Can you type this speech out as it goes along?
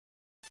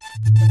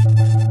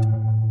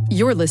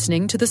You're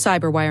listening to the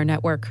Cyberwire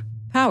Network,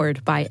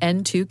 powered by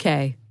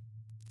N2K.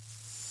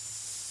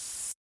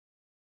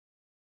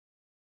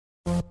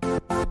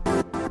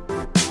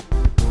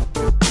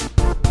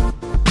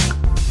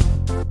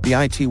 The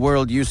IT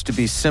world used to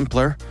be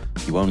simpler.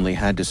 You only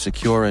had to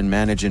secure and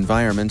manage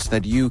environments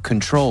that you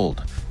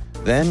controlled.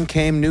 Then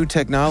came new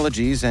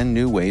technologies and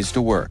new ways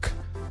to work.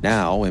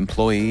 Now,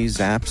 employees,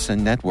 apps,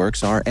 and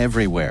networks are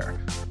everywhere.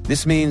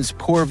 This means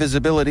poor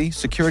visibility,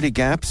 security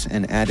gaps,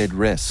 and added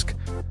risk.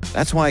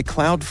 That's why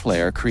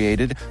Cloudflare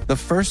created the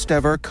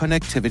first-ever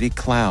connectivity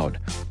cloud.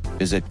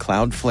 Visit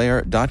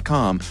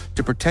cloudflare.com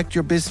to protect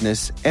your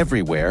business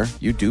everywhere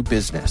you do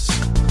business.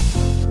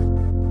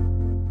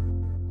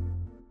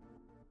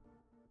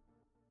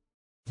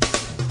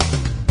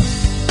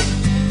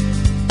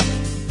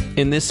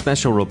 In this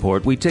special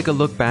report, we take a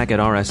look back at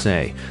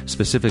RSA,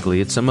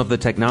 specifically at some of the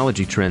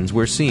technology trends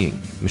we're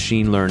seeing,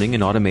 machine learning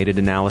and automated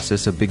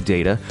analysis of big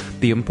data,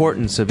 the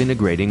importance of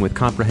integrating with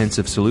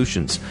comprehensive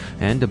solutions,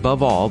 and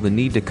above all, the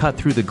need to cut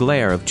through the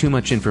glare of too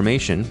much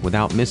information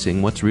without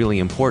missing what's really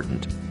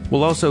important.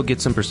 We'll also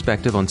get some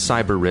perspective on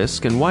cyber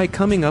risk and why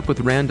coming up with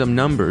random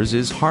numbers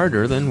is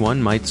harder than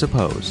one might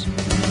suppose.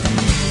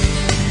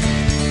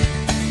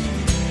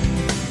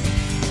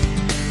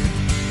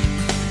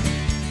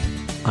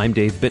 I'm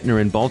Dave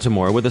Bittner in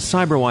Baltimore with a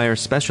Cyberwire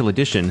special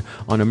edition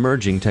on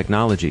emerging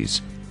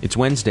technologies. It's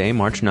Wednesday,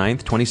 March 9th,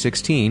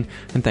 2016,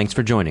 and thanks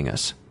for joining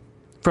us.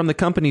 From the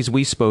companies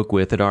we spoke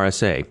with at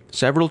RSA,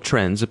 several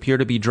trends appear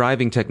to be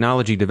driving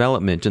technology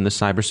development in the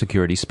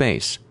cybersecurity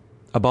space.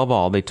 Above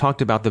all, they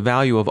talked about the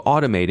value of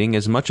automating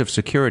as much of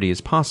security as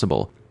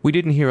possible. We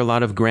didn't hear a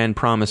lot of grand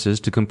promises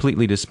to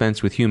completely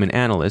dispense with human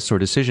analysts or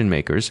decision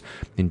makers.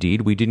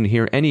 Indeed, we didn't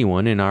hear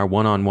anyone in our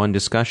one-on-one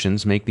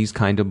discussions make these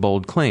kind of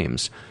bold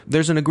claims.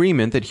 There's an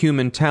agreement that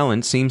human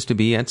talent seems to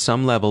be at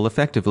some level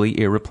effectively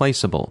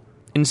irreplaceable.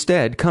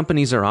 Instead,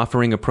 companies are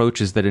offering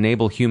approaches that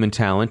enable human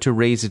talent to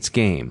raise its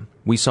game.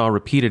 We saw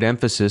repeated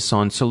emphasis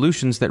on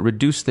solutions that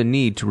reduce the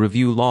need to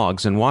review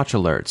logs and watch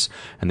alerts,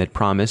 and that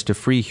promise to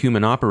free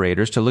human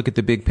operators to look at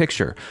the big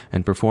picture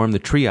and perform the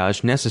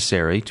triage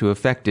necessary to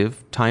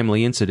effective,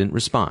 timely incident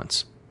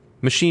response.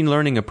 Machine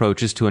learning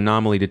approaches to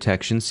anomaly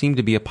detection seem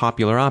to be a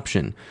popular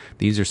option.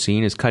 These are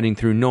seen as cutting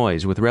through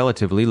noise with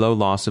relatively low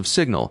loss of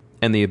signal,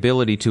 and the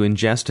ability to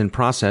ingest and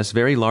process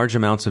very large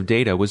amounts of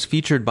data was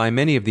featured by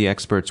many of the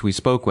experts we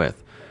spoke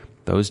with.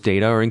 Those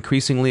data are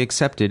increasingly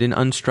accepted in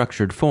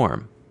unstructured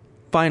form.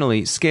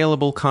 Finally,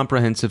 scalable,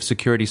 comprehensive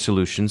security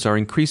solutions are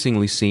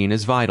increasingly seen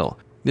as vital.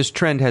 This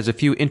trend has a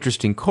few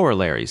interesting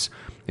corollaries.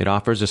 It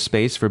offers a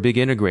space for big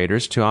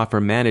integrators to offer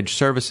managed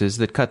services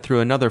that cut through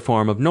another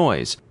form of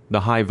noise,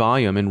 the high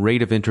volume and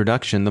rate of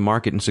introduction the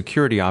market and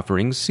security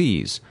offerings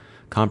sees.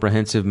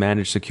 Comprehensive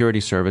managed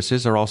security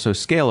services are also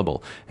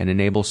scalable and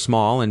enable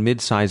small and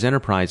mid-size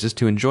enterprises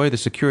to enjoy the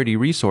security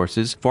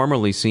resources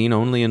formerly seen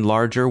only in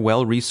larger,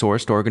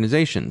 well-resourced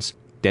organizations,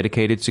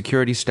 dedicated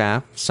security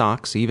staff,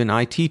 SOCs, even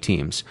IT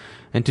teams,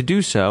 and to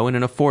do so in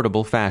an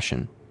affordable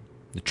fashion.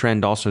 The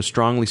trend also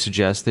strongly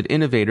suggests that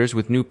innovators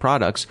with new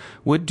products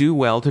would do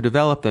well to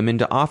develop them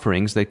into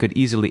offerings that could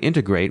easily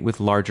integrate with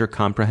larger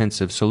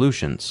comprehensive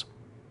solutions.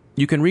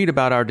 You can read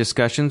about our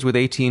discussions with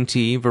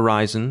AT&T,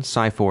 Verizon,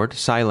 Cyfort,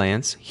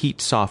 Cylance, Heat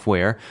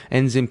Software,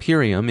 and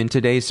Zimperium in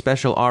today's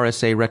special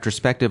RSA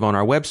retrospective on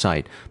our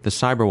website,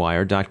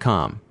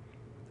 thecyberwire.com.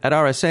 At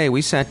RSA,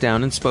 we sat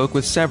down and spoke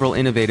with several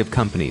innovative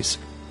companies.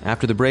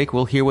 After the break,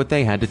 we'll hear what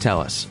they had to tell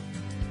us.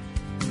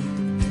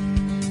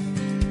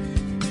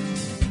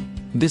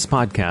 This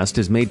podcast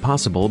is made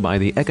possible by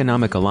the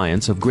Economic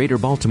Alliance of Greater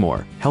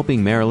Baltimore,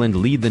 helping Maryland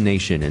lead the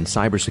nation in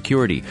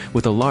cybersecurity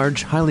with a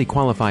large, highly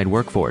qualified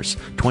workforce,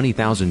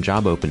 20,000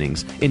 job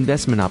openings,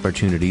 investment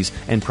opportunities,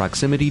 and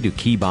proximity to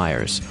key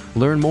buyers.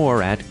 Learn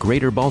more at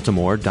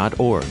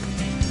greaterbaltimore.org.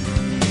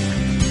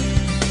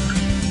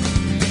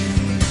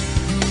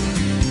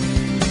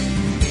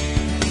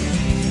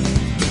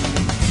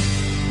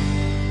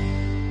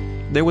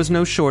 There was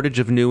no shortage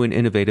of new and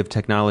innovative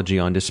technology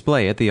on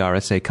display at the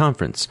RSA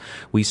conference.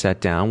 We sat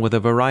down with a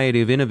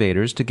variety of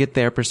innovators to get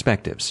their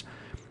perspectives.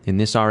 In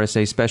this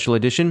RSA special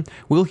edition,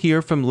 we'll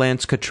hear from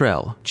Lance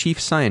Cottrell, chief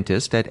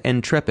scientist at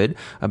Intrepid,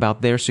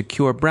 about their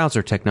secure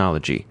browser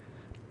technology.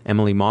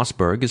 Emily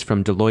Mossberg is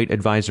from Deloitte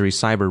Advisory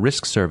Cyber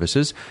Risk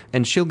Services,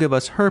 and she'll give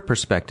us her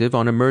perspective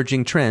on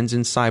emerging trends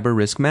in cyber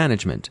risk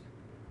management.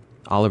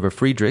 Oliver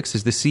Friedrichs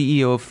is the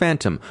CEO of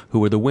Phantom, who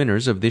were the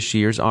winners of this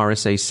year's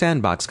RSA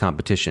Sandbox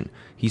competition.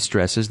 He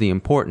stresses the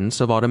importance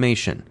of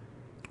automation.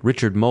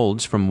 Richard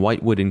Molds from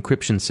Whitewood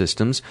Encryption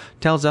Systems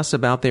tells us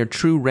about their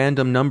true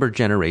random number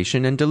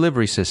generation and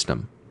delivery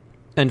system.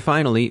 And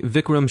finally,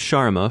 Vikram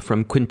Sharma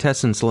from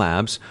Quintessence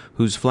Labs,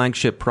 whose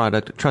flagship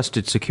product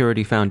Trusted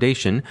Security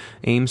Foundation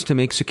aims to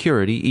make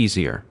security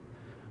easier.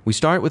 We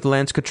start with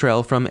Lance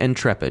Cottrell from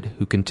Intrepid,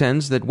 who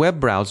contends that web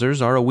browsers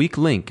are a weak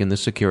link in the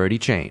security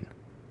chain.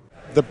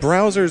 The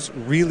browser's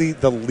really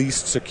the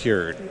least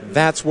secured.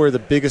 That's where the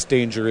biggest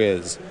danger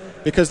is,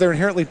 because they're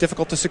inherently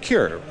difficult to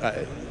secure.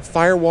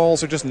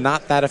 Firewalls are just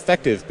not that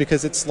effective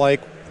because it's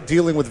like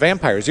dealing with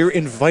vampires. You're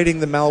inviting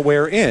the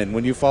malware in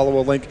when you follow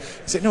a link.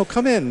 You say, no,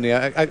 come in.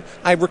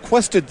 I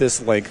requested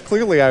this link.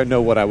 Clearly I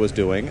know what I was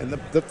doing. And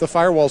the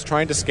firewall's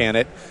trying to scan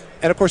it.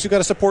 And, of course, you've got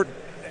to support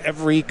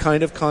every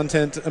kind of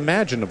content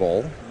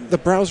imaginable. The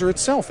browser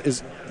itself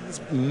is this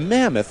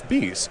mammoth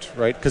beast,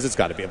 right? Because it's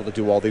got to be able to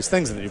do all these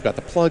things. And then you've got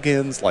the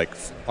plugins, like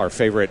our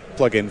favorite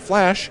plugin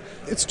Flash.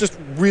 It's just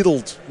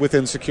riddled with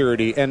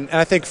insecurity, and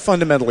I think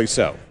fundamentally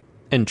so.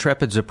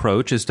 Intrepid's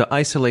approach is to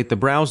isolate the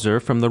browser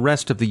from the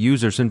rest of the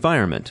user's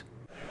environment.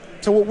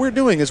 So what we're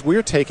doing is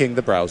we're taking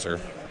the browser,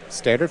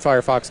 standard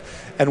Firefox,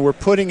 and we're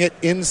putting it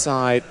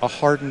inside a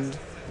hardened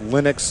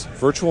Linux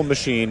virtual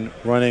machine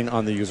running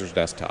on the user's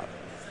desktop.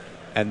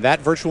 And that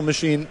virtual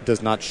machine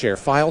does not share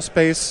file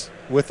space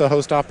with the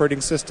host operating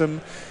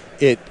system.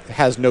 It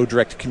has no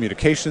direct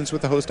communications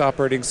with the host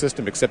operating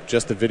system except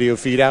just the video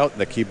feed out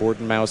and the keyboard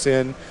and mouse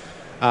in.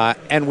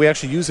 And we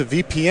actually use a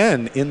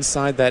VPN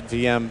inside that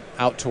VM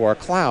out to our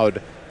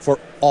cloud for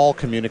all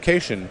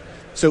communication.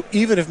 So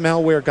even if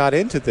malware got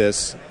into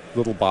this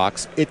little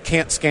box, it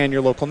can't scan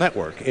your local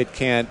network. It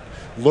can't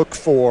look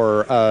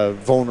for a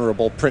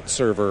vulnerable print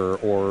server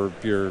or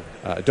your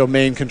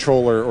domain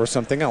controller or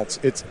something else.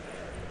 It's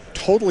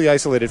totally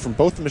isolated from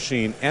both the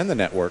machine and the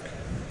network.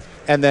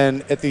 And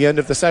then at the end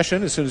of the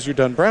session, as soon as you're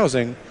done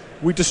browsing,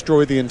 we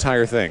destroy the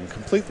entire thing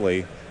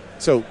completely.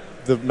 So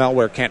the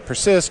malware can't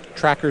persist,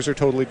 trackers are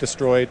totally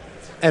destroyed.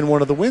 And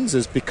one of the wins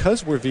is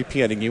because we're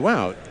VPNing you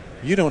out,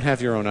 you don't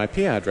have your own IP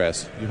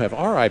address. You have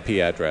our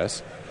IP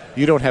address.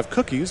 You don't have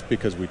cookies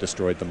because we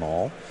destroyed them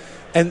all.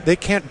 And they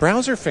can't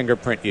browser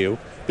fingerprint you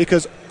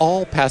because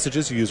all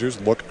Passages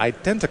users look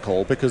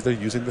identical because they're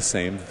using the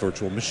same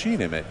virtual machine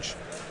image.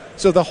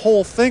 So the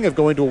whole thing of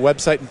going to a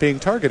website and being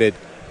targeted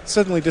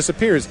suddenly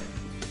disappears.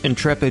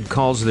 Intrepid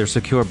calls their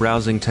secure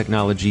browsing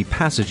technology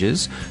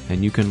Passages,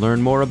 and you can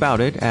learn more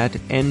about it at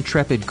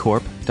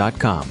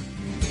intrepidcorp.com.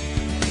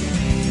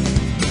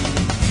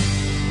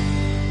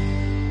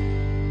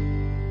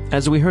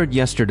 As we heard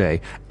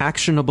yesterday,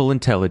 actionable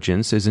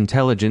intelligence is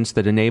intelligence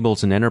that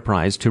enables an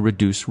enterprise to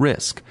reduce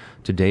risk.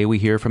 Today we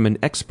hear from an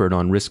expert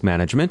on risk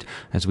management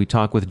as we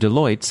talk with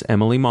Deloitte's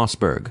Emily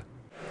Mossberg.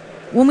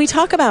 When we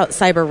talk about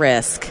cyber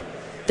risk,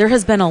 there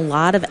has been a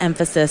lot of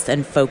emphasis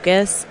and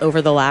focus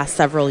over the last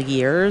several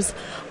years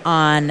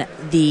on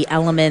the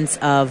elements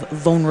of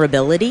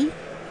vulnerability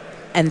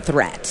and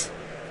threat.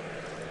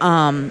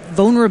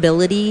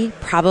 Vulnerability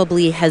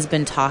probably has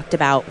been talked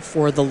about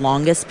for the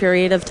longest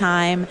period of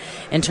time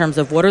in terms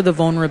of what are the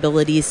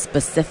vulnerabilities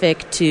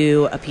specific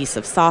to a piece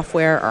of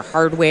software or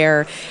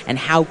hardware, and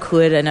how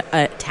could an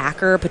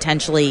attacker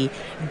potentially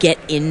get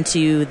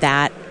into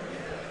that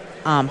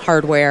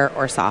hardware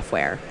or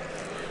software.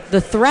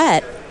 The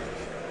threat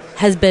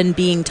has been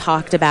being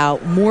talked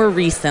about more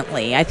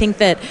recently. I think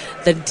that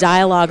the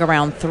dialogue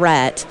around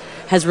threat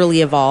has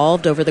really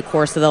evolved over the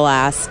course of the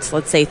last,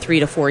 let's say, 3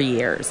 to 4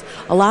 years.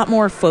 A lot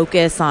more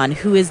focus on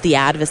who is the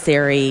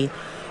adversary,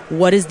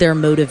 what is their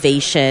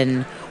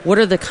motivation, what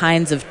are the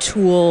kinds of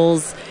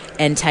tools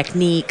and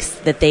techniques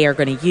that they are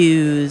going to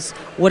use,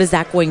 what is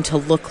that going to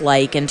look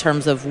like in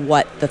terms of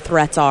what the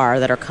threats are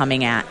that are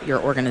coming at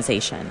your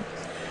organization.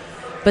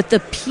 But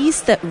the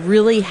piece that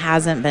really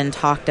hasn't been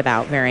talked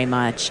about very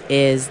much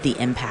is the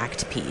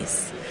impact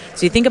piece.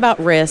 So you think about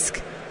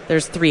risk,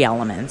 there's 3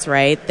 elements,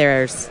 right?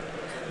 There's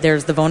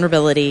the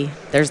vulnerability,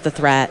 there's the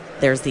threat,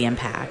 there's the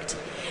impact.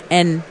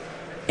 And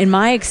in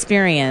my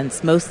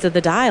experience, most of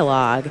the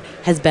dialogue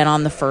has been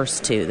on the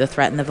first 2, the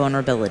threat and the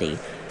vulnerability,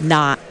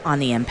 not on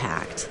the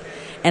impact.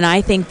 And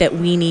I think that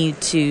we need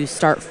to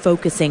start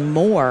focusing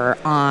more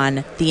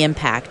on the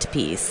impact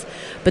piece.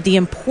 But the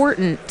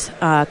important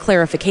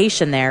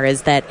clarification there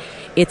is that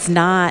it's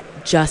not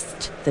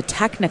just the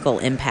technical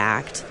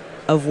impact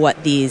of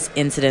what these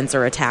incidents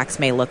or attacks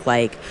may look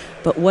like,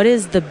 but what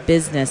is the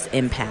business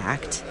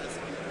impact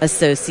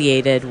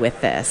associated with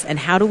this? And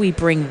how do we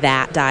bring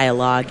that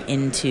dialogue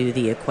into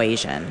the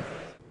equation?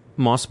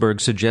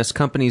 Mossberg suggests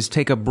companies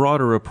take a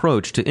broader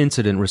approach to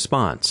incident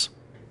response.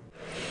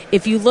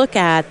 If you look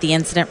at the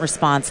incident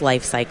response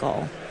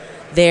lifecycle,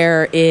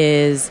 there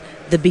is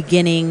the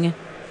beginning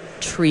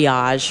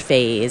triage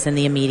phase and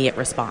the immediate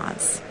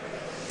response.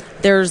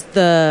 There's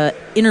the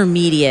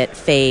intermediate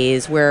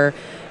phase where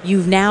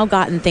you've now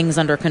gotten things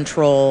under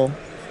control,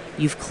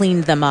 you've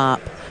cleaned them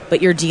up,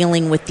 but you're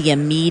dealing with the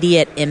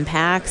immediate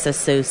impacts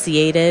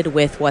associated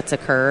with what's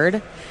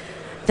occurred.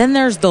 Then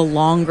there's the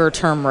longer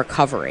term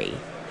recovery.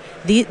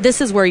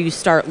 This is where you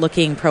start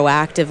looking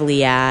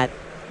proactively at,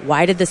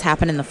 why did this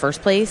happen in the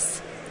first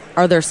place?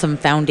 Are there some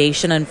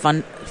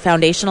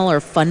foundational or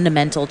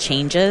fundamental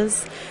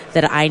changes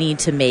that I need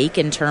to make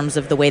in terms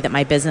of the way that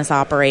my business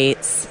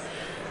operates,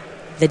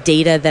 the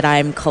data that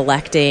I'm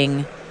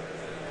collecting,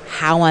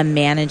 how I'm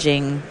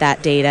managing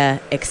that data,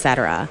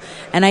 etc.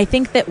 And I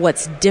think that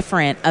what's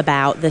different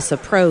about this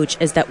approach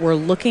is that we're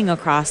looking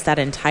across that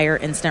entire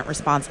incident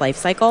response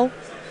lifecycle,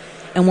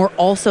 and we're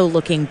also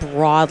looking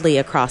broadly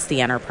across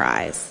the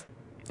enterprise.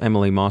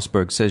 Emily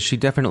Mossberg says she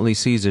definitely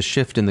sees a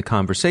shift in the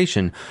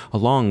conversation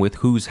along with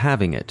who's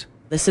having it.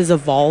 This is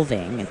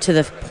evolving to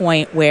the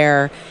point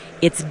where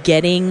it's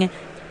getting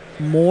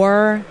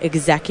more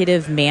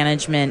executive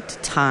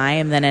management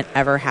time than it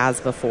ever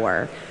has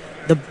before.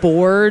 The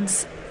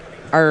boards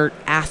are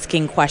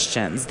asking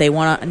questions. They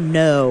want to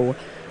know,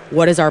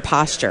 what is our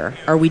posture?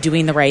 Are we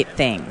doing the right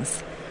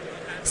things?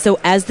 So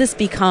as this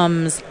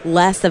becomes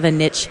less of a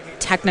niche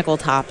technical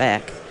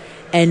topic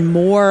and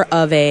more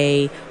of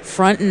a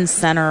front and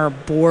center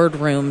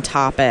boardroom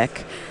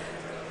topic,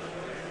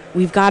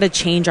 we've got to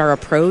change our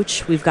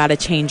approach. We've got to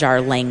change our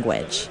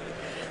language.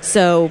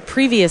 So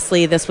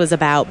previously, this was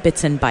about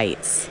bits and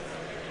bytes.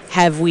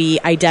 Have we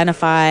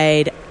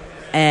identified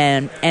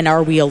and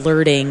are we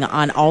alerting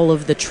on all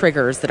of the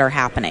triggers that are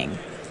happening?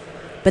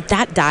 But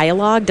that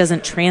dialogue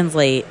doesn't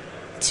translate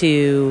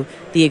to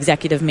the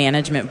executive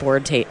management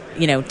board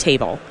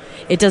table.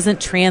 It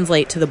doesn't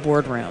translate to the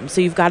boardroom. So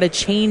you've got to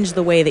change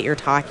the way that you're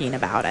talking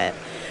about it.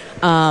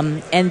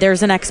 And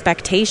there's an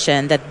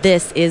expectation that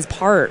this is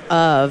part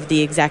of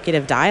the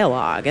executive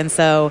dialogue. And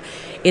so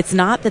it's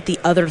not that the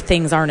other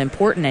things aren't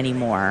important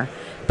anymore,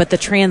 but the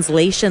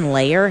translation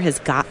layer has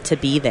got to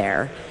be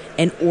there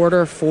in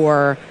order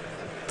for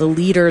the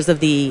leaders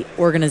of the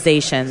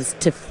organizations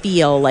to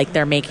feel like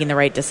they're making the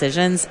right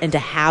decisions and to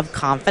have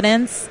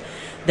confidence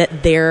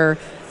that their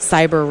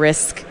cyber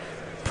risk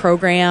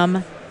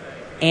program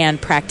and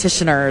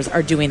practitioners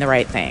are doing the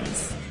right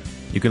things.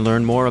 You can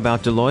learn more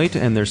about Deloitte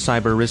and their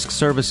cyber risk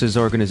services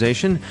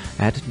organization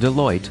at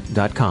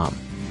Deloitte.com.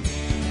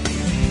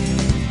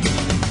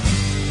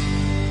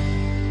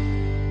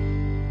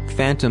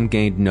 Phantom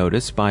gained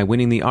notice by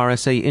winning the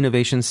RSA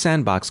Innovation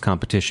Sandbox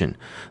competition.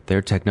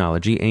 Their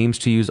technology aims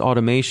to use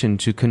automation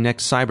to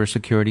connect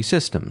cybersecurity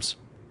systems.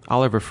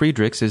 Oliver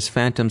Friedrichs is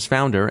Phantom's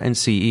founder and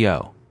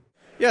CEO.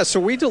 Yeah, so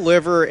we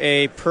deliver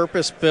a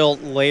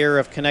purpose-built layer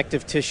of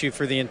connective tissue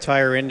for the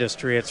entire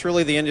industry. It's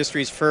really the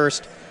industry's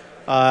first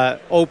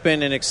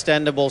open and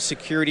extendable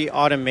security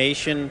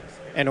automation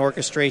and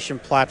orchestration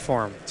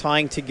platform,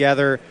 tying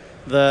together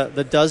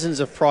the dozens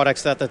of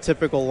products that the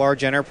typical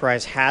large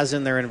enterprise has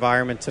in their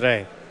environment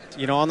today.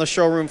 You know, on the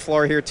showroom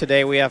floor here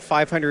today, we have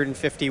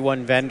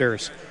 551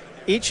 vendors.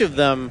 Each of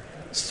them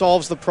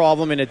solves the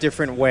problem in a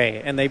different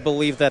way, and they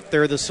believe that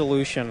they're the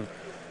solution.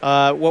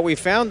 What we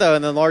found, though,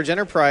 in the large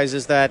enterprise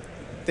is that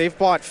they've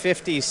bought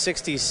 50,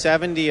 60,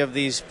 70 of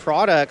these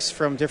products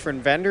from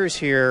different vendors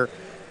here,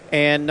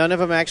 and none of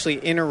them actually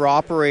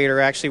interoperate or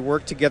actually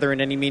work together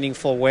in any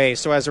meaningful way.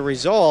 So as a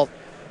result,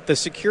 the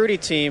security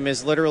team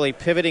is literally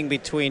pivoting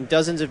between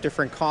dozens of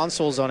different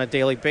consoles on a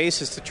daily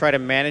basis to try to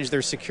manage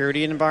their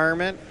security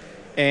environment,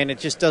 and it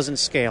just doesn't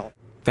scale.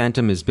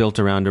 Phantom is built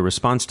around a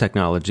response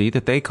technology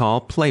that they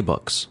call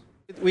playbooks.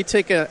 We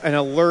take an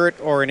alert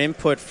or an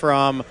input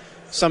from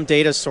some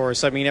data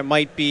source. I mean, it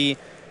might be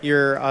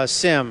your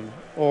SIM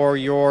or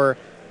your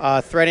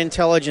threat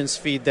intelligence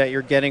feed that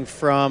you're getting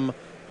from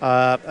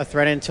a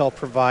threat intel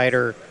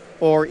provider,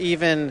 or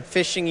even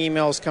phishing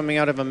emails coming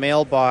out of a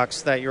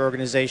mailbox that your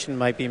organization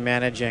might be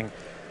managing.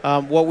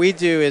 What we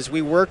do is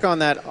we work on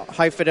that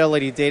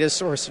high-fidelity data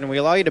source, and we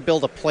allow you to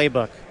build a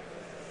playbook.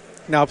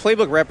 Now, a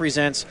playbook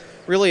represents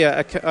really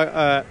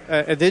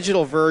a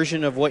digital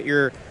version of what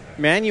your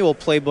manual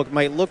playbook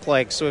might look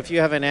like. So if you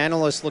have an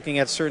analyst looking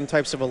at certain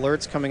types of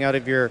alerts coming out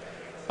of your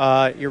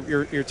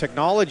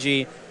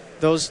technology,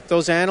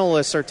 those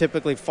analysts are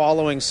typically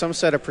following some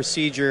set of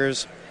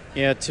procedures,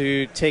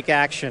 to take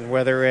action,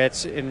 whether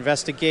it's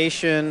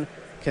investigation,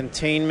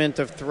 containment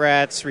of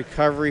threats,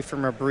 recovery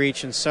from a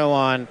breach, and so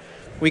on.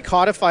 We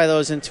codify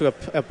those into a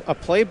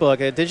playbook,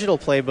 a digital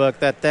playbook,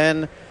 that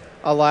then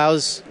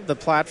allows the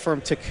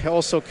platform to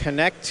also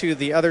connect to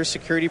the other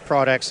security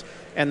products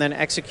and then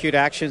execute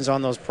actions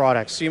on those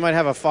products. So you might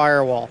have a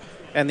firewall,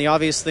 and the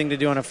obvious thing to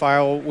do on a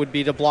firewall would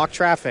be to block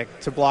traffic,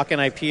 to block an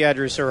IP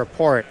address or a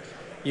port.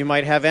 You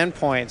might have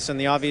endpoints, and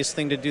the obvious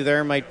thing to do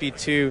there might be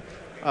to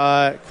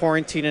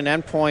quarantine an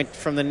endpoint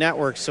from the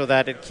network so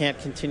that it can't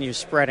continue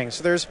spreading.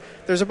 So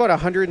there's about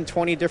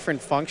 120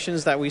 different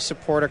functions that we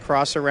support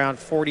across around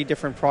 40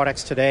 different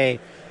products today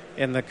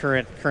in the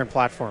current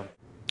platform.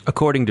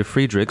 According to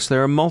Friedrichs,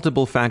 there are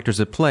multiple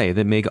factors at play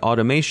that make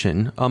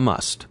automation a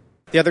must.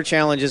 The other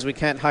challenge is we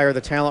can't hire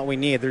the talent we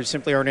need. There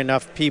simply aren't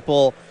enough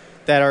people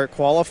that are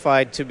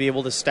qualified to be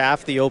able to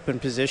staff the open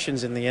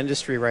positions in the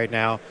industry right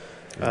now.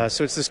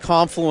 So it's this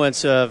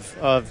confluence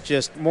of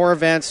just more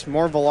events,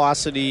 more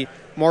velocity,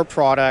 more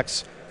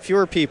products,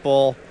 fewer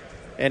people,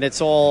 and it's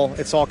all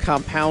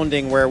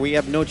compounding where we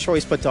have no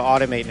choice but to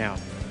automate now.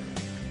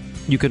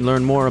 You can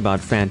learn more about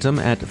Phantom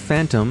at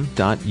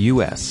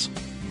phantom.us.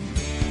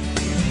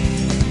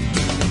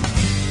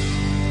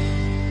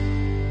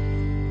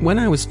 When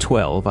I was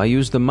 12, I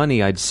used the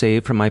money I'd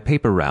saved from my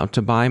paper route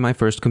to buy my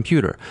first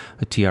computer,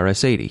 a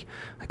TRS-80.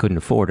 I couldn't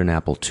afford an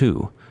Apple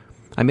II.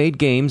 I made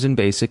games in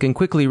BASIC and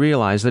quickly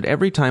realized that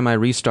every time I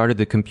restarted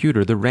the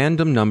computer, the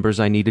random numbers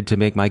I needed to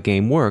make my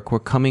game work were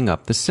coming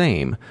up the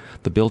same.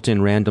 The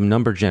built-in random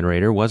number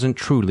generator wasn't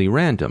truly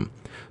random.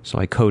 So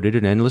I coded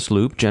an endless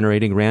loop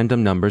generating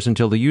random numbers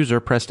until the user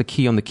pressed a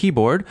key on the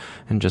keyboard,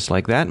 and just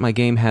like that, my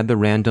game had the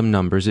random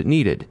numbers it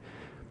needed.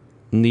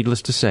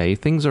 Needless to say,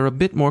 things are a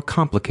bit more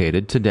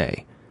complicated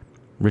today.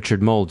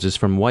 Richard Molds is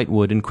from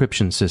Whitewood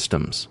Encryption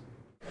Systems.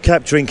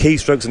 Capturing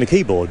keystrokes on a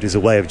keyboard is a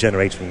way of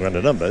generating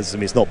random numbers. I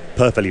mean, it's not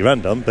perfectly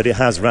random, but it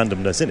has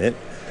randomness in it.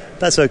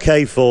 That's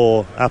okay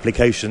for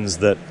applications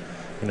that,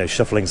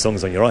 shuffling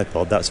songs on your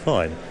iPod, that's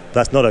fine.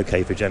 That's not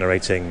okay for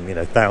generating,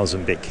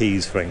 1,000-bit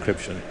keys for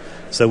encryption.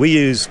 So we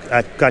use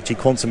actually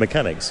quantum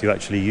mechanics. You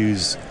actually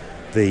use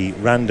the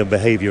random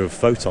behavior of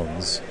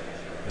photons.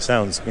 It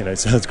sounds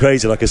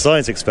crazy, like a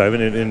science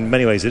experiment. In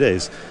many ways it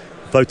is.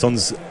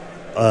 Photons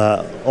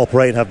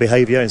operate and have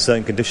behavior in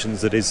certain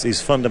conditions that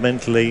is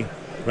fundamentally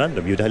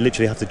random. You'd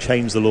literally have to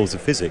change the laws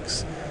of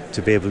physics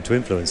to be able to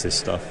influence this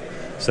stuff.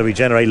 So we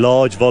generate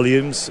large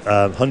volumes,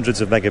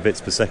 hundreds of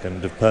megabits per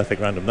second of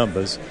perfect random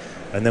numbers,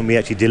 and then we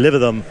actually deliver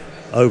them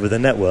over the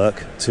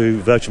network to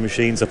virtual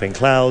machines up in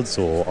clouds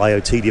or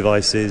IoT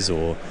devices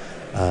or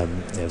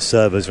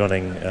servers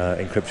running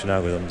encryption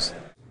algorithms.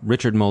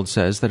 Richard Mold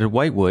says that at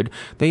Whitewood,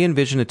 they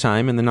envision a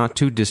time in the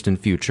not-too-distant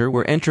future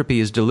where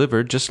entropy is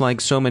delivered just like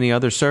so many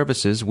other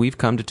services we've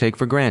come to take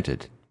for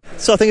granted.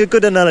 So I think a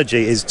good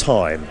analogy is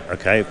time,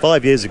 okay?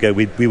 5 years ago,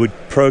 we would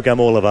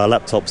program all of our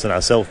laptops and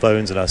our cell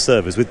phones and our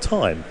servers with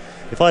time.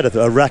 If I had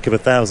a rack of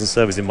 1,000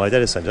 servers in my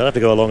data center, I'd have to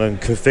go along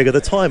and configure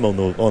the time on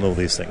all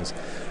these things.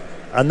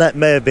 And that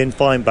may have been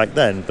fine back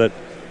then, but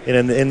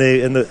in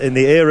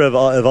the era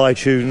of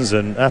iTunes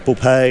and Apple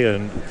Pay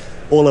and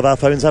all of our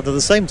phones have at the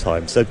same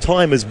time. So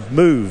time has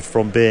moved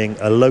from being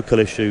a local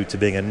issue to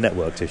being a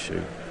networked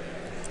issue,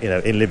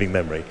 in living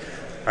memory.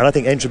 And I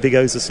think entropy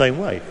goes the same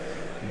way.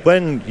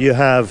 When you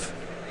have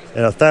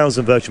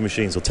 1,000 virtual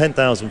machines or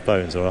 10,000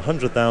 phones or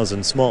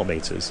 100,000 smart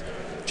meters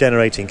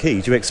generating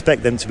keys, you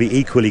expect them to be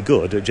equally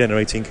good at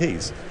generating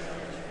keys.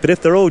 But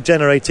if they're all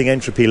generating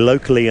entropy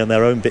locally on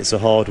their own bits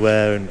of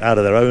hardware and out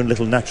of their own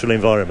little natural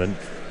environment,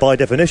 by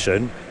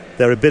definition,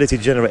 their ability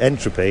to generate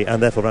entropy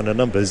and therefore random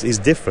numbers is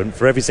different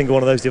for every single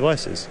one of those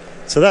devices.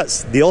 So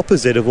that's the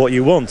opposite of what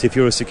you want if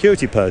you're a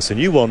security person.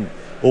 You want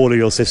all of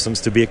your systems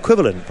to be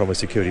equivalent from a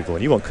security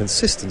point. You want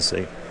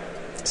consistency.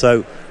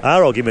 So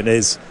our argument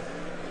is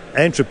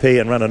entropy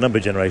and random number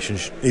generation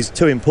is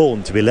too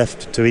important to be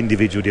left to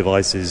individual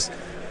devices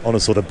on a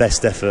sort of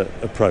best effort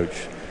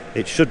approach.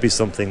 It should be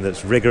something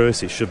that's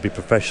rigorous, it should be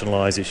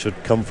professionalized, it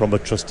should come from a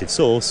trusted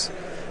source,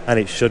 and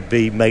it should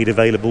be made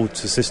available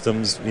to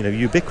systems,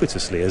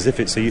 ubiquitously, as if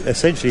it's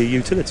essentially a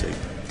utility.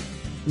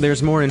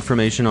 There's more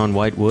information on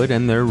Whitewood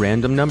and their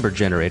random number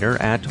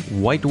generator at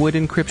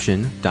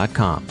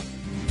whitewoodencryption.com.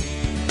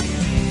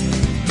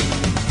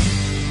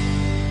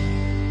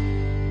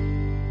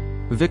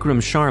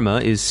 Vikram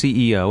Sharma is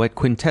CEO at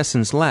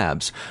Quintessence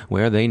Labs,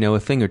 where they know a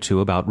thing or two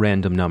about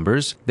random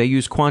numbers. They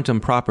use quantum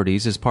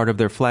properties as part of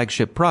their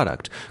flagship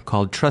product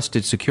called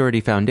Trusted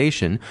Security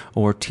Foundation,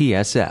 or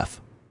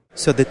TSF.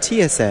 So the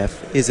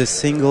TSF is a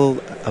single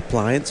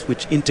appliance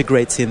which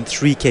integrates in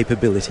three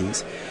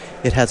capabilities.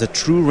 It has a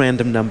true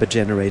random number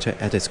generator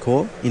at its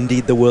core,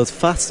 indeed the world's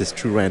fastest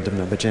true random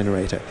number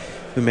generator.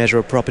 We measure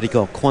a property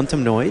called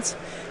quantum noise,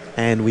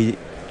 and we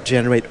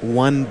generate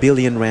 1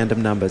 billion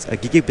random numbers, a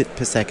gigabit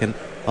per second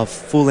of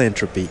full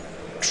entropy,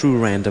 true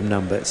random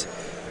numbers.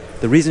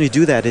 The reason we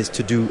do that is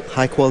to do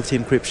high-quality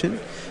encryption.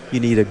 You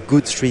need a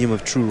good stream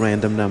of true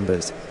random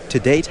numbers. To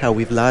date, how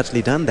we've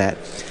largely done that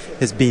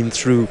has been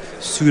through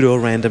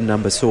pseudo-random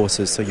number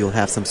sources. So you'll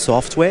have some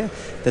software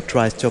that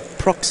tries to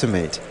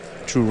approximate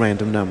true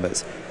random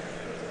numbers.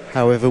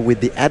 However,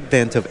 with the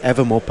advent of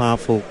ever more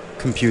powerful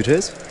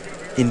computers,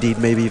 indeed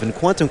maybe even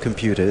quantum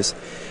computers,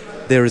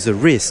 there is a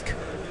risk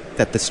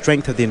that the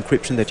strength of the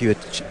encryption that you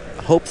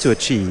hope to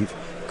achieve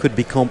could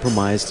be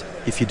compromised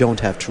if you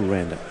don't have true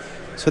random.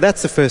 So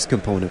that's the first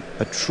component,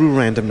 a true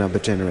random number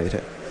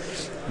generator.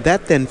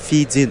 That then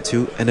feeds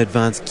into an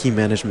advanced key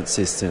management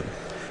system,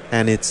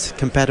 and it's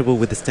compatible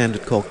with a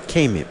standard called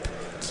KMIP,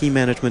 Key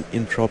Management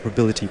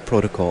Interoperability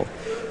Protocol,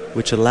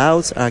 which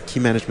allows our key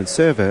management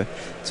server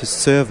to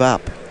serve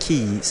up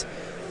keys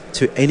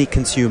to any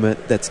consumer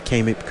that's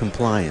KMIP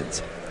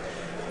compliant.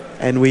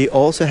 And we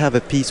also have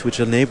a piece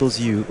which enables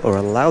you or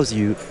allows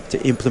you to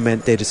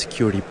implement data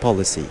security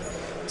policy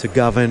to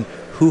govern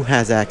who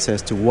has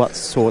access to what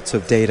sorts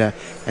of data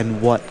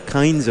and what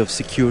kinds of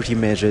security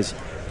measures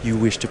you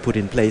wish to put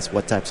in place,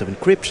 what types of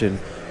encryption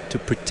to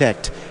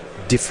protect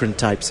different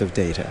types of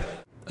data.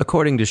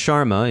 According to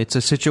Sharma, it's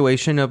a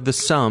situation of the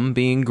sum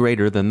being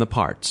greater than the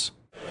parts.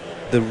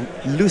 The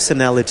loose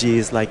analogy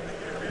is like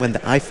when the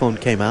iPhone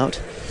came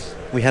out,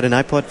 we had an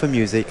iPod for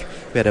music,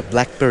 we had a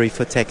BlackBerry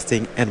for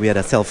texting, and we had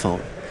a cell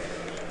phone.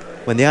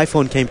 When the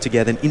iPhone came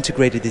together and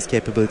integrated these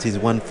capabilities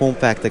in one form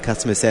factor, the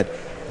customer said,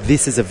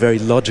 this is a very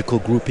logical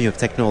grouping of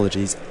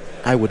technologies.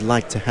 I would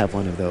like to have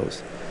one of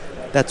those.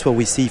 That's what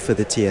we see for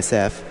the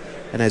TSF.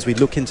 And as we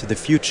look into the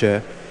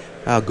future,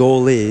 our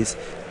goal is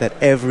that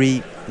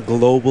every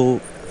global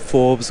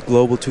Forbes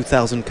Global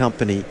 2000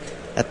 company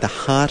at the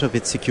heart of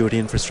its security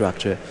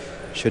infrastructure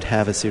should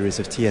have a series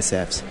of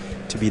TSFs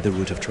to be the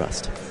root of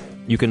trust.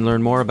 You can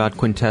learn more about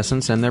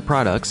Quintessence and their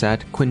products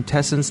at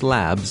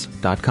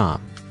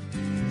quintessencelabs.com.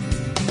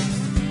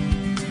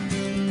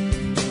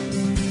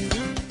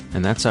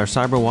 And that's our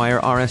CyberWire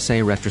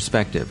RSA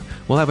retrospective.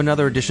 We'll have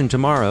another edition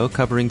tomorrow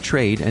covering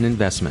trade and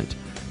investment.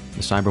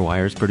 The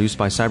CyberWire is produced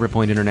by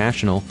Cyberpoint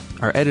International.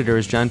 Our editor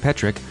is John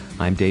Petrick.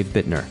 I'm Dave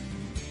Bittner.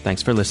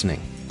 Thanks for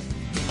listening.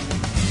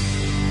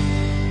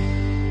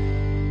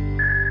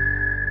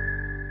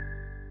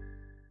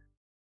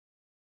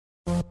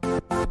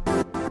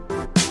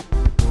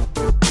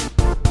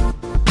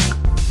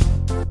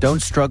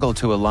 Don't struggle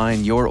to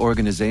align your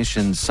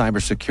organization's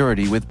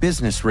cybersecurity with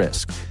business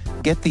risk.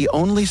 Get the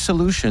only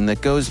solution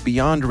that goes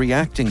beyond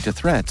reacting to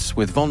threats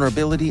with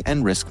vulnerability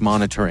and risk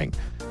monitoring.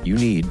 You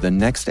need the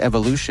next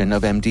evolution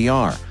of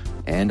MDR,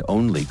 and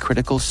only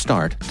Critical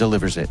Start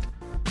delivers it.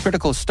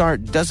 Critical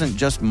Start doesn't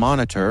just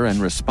monitor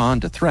and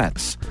respond to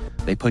threats.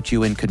 They put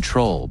you in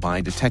control by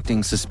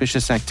detecting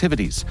suspicious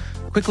activities,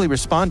 quickly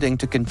responding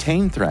to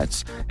contain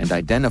threats, and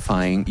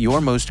identifying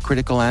your most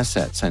critical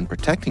assets and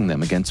protecting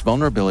them against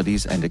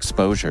vulnerabilities and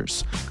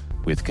exposures.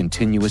 With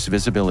continuous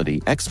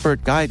visibility,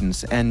 expert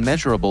guidance, and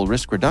measurable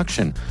risk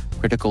reduction,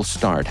 Critical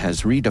Start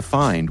has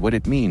redefined what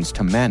it means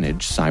to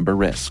manage cyber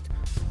risk.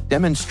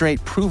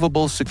 Demonstrate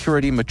provable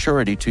security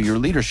maturity to your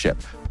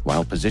leadership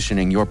while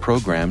positioning your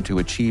program to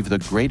achieve the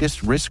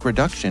greatest risk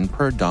reduction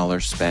per dollar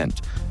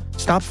spent.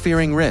 Stop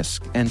fearing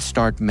risk and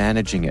start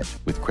managing it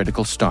with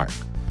Critical Start.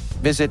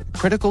 Visit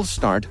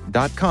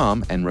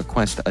criticalstart.com and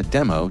request a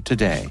demo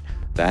today.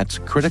 That's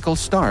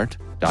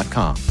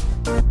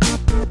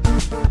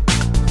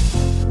criticalstart.com.